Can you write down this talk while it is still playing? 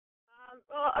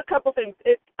Well, a couple things.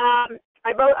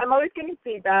 I'm always getting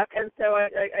feedback, and so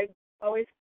I always,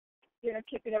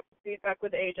 keeping up with feedback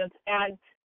with agents. And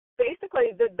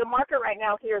basically, the market right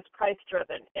now here is price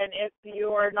driven, and if you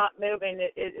are not moving,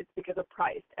 it's because of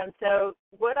price. And so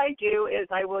what I do is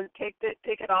I will take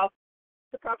it off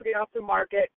the property off the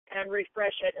market and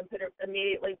refresh it and put it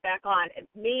immediately back on.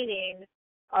 Meaning,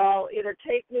 I'll either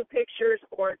take new pictures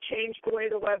or change the way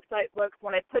the website looks.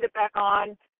 When I put it back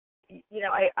on,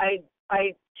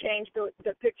 I change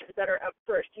the pictures that are up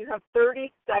first. You have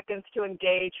 30 seconds to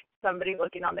engage somebody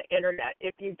looking on the internet.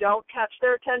 If you don't catch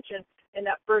their attention in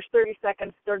that first 30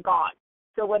 seconds, they're gone.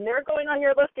 So when they're going on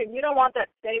your listing, you don't want that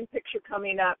same picture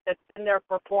coming up that's been there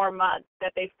for 4 months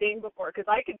that they've seen before. Because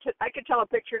I could tell a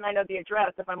picture and I know the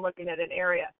address if I'm looking at an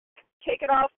area. Take it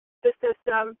off the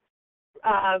system,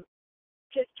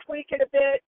 just tweak it a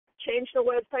bit, change the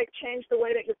website, change the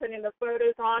way that you're putting the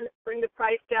photos on, bring the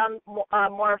price down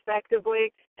more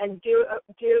effectively, and do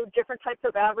different types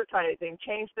of advertising.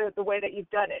 Change the way that you've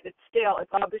done it. It's stale.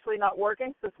 It's obviously not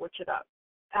working, so switch it up.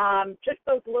 Just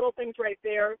those little things right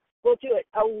there will do it.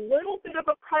 A little bit of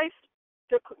a price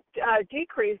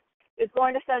decrease is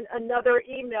going to send another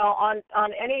email on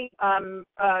any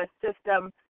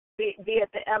system, be it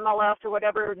the MLS or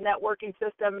whatever networking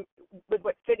system with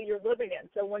what city you're living in.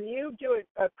 So when you do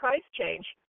a price change,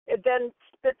 it then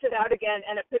spits it out again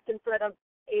and it puts in front of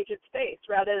agent's face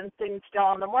rather than sitting still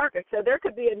on the market. So there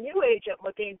could be a new agent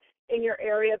looking in your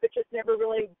area but just never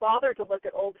really bothered to look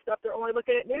at old stuff. They're only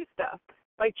looking at new stuff.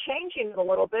 By changing it a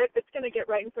little bit, it's going to get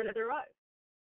right in front of their eyes.